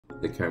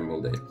the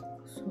caramel day.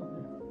 So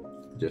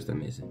good. Just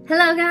amazing.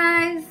 Hello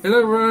guys!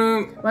 Hello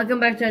everyone! Welcome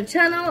back to our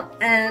channel,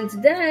 and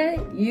today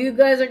you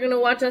guys are gonna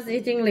watch us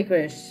eating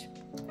licorice.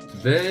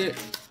 Today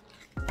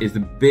is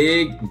the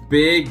big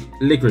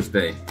licorice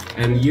day.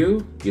 And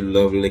you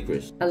love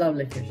licorice. I love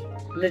licorice.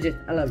 Legit,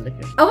 I love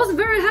licorice. I was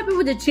very happy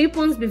with the cheap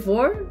ones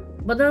before,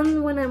 but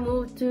then when I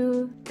moved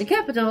to the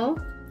capital,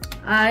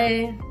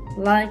 I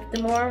like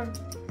the more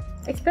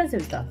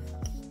expensive stuff.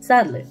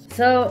 Sadly.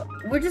 So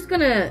we're just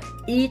gonna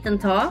eat and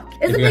talk.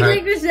 It's a big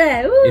licorice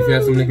day! Woo! If you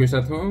have some licorice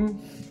at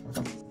home,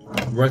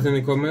 write in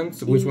the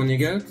comments which one you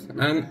get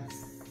and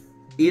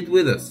eat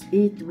with us.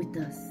 Eat with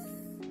us.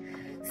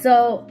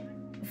 So,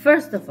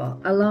 first of all,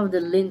 I love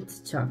the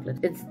Lindt chocolate.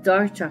 It's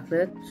dark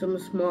chocolate, some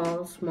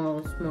small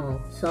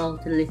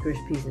salty licorice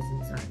pieces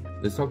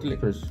inside. The salty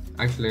licorice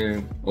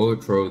actually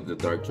overthrow the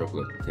dark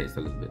chocolate taste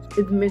a little bit.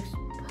 It makes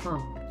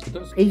pop. It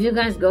does. If you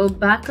guys go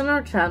back on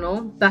our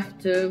channel, back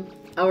to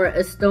our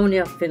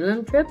Estonia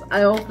Finland trip,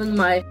 I opened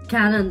my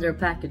calendar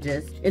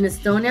packages in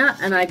Estonia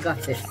and I got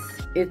this.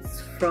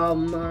 It's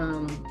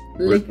from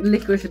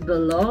Licorice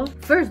Below.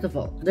 First of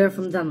all, they're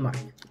from Denmark.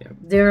 Yeah.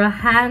 They're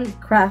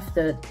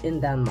handcrafted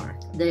in Denmark.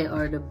 They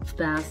are the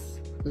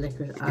best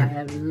licorice I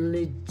have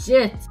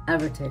legit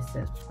ever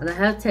tasted. And I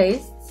have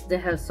tastes. They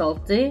have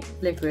salty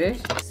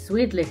licorice,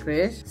 sweet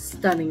licorice,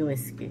 stunning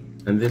whiskey.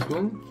 And this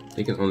one,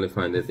 you can only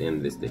find it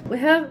in this stick. We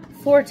have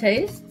 4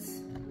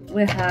 tastes.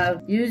 We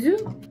have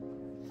yuzu.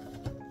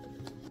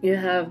 You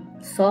have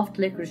soft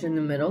licorice in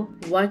the middle,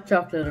 white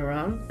chocolate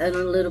around, and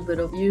a little bit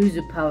of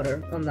yuzu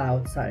powder on the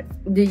outside.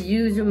 The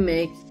yuzu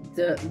makes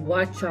the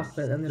white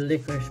chocolate and the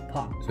licorice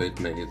pop. So it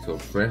makes it so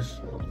fresh,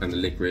 and the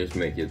licorice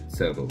make it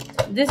settle.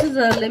 This is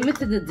a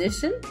limited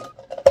edition.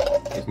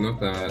 It's not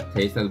a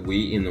taste that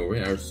we in Norway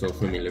are so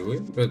familiar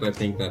with, but I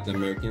think that the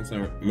Americans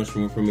are much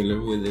more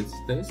familiar with its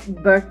taste.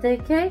 Birthday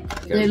cake.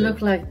 They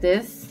look like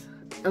this.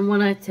 And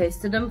when I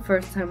tasted them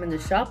first time in the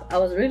shop, I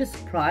was really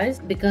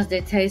surprised because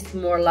they taste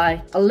more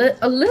like a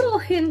little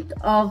hint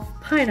of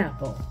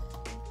pineapple.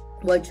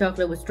 White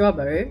chocolate with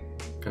strawberry.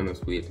 And a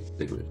sweet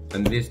licorice.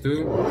 And these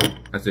two,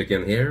 as you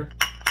can hear,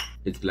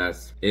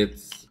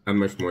 it's a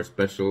much more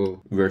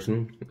special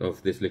version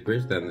of this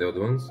licorice than the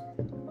other ones.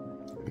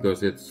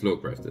 Because it's slow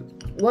crafted.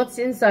 What's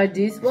inside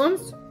these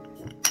ones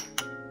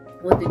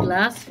with the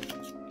glass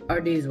are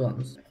these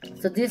ones.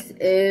 So this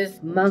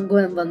is mango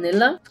and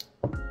vanilla.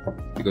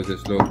 Because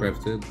it's slow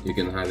crafted, you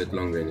can have it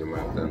longer in your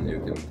mouth and you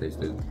can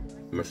taste it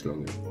much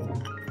longer.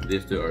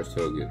 These two are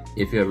so good.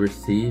 If you ever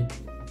see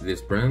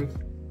this brand,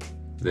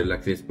 the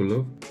Licorice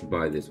Below,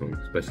 buy this one,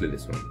 especially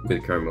this one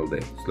with caramel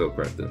day, slow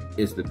crafted.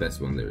 It's the best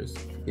one there is.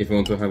 If you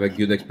want to have a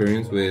good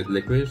experience with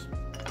licorice,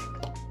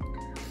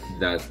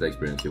 that's the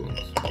experience you want.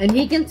 And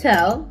he can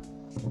tell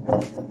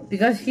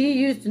because he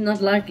used to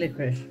not like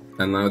licorice.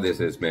 And now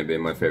this is maybe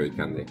my favorite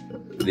candy.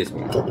 This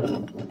one.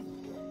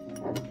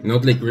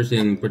 Not licorice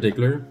in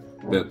particular,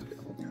 but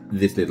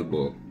this little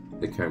ball,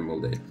 the caramel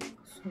day.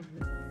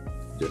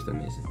 Just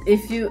amazing.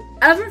 If you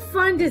ever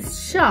find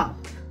this shop,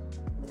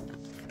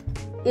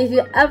 if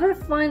you ever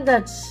find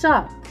that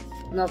shop,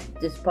 not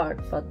this part,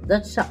 but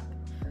that shop,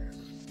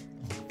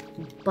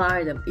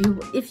 buy them.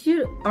 If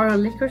you are a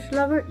licorice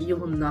lover, you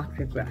will not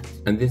regret.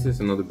 And this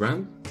is another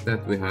brand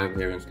that we have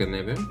here in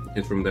Scandinavia.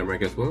 It's from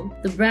Denmark as well.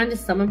 The brand is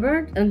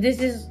Summerbird, and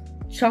this is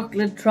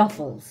chocolate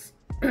truffles.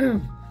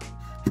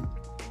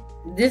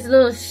 This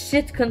little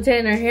shit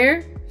container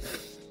here,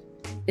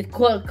 it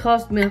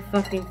cost me a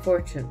fucking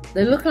fortune.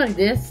 They look like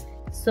this.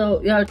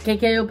 So you have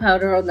cacao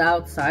powder on the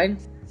outside,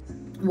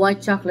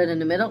 white chocolate in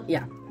the middle.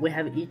 Yeah, we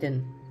have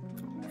eaten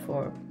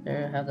before.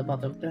 There I have the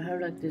bottom. They have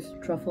like this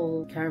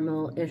truffle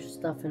caramel-ish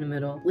stuff in the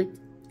middle with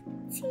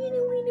teeny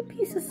weeny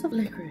pieces of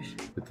licorice.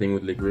 The thing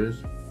with licorice,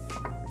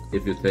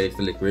 if you taste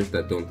the licorice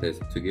that don't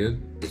taste too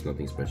good, it's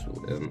nothing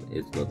special and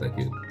it's not that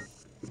good.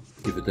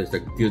 If you taste a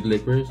good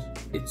licorice,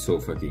 it's so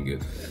fucking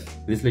good.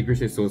 This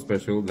licorice is so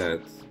special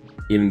that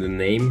even the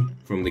name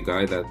from the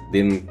guy that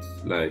didn't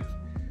like...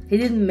 He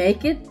didn't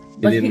make it,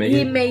 but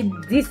he made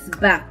this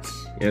batch.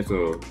 Yeah,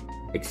 so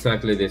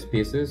exactly these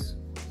pieces,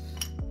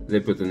 they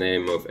put the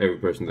name of every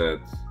person that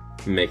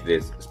make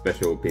these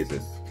special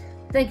pieces.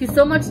 Thank you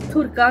so much,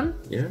 Turkan.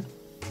 Yeah,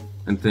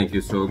 and thank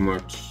you so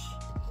much,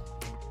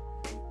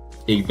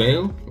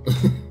 Iqbal.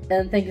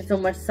 And thank you so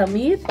much,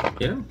 Samir.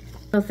 Yeah.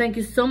 So thank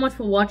you so much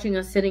for watching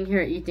us sitting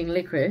here eating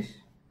licorice.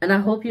 And I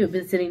hope you've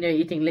been sitting there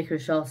eating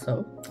licorice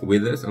also.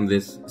 With us on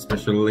this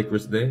special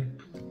licorice day.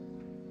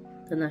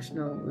 The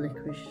National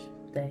Licorice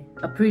Day.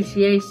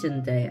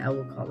 Appreciation Day, I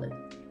will call it.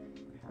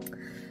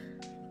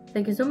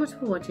 Thank you so much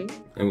for watching.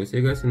 And we'll see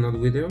you guys in another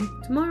video.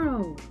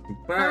 Tomorrow.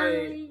 Bye.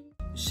 Bye.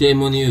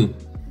 Shame on you.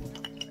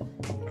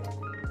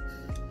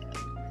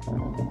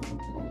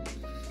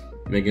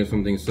 Making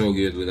something so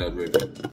good without regret.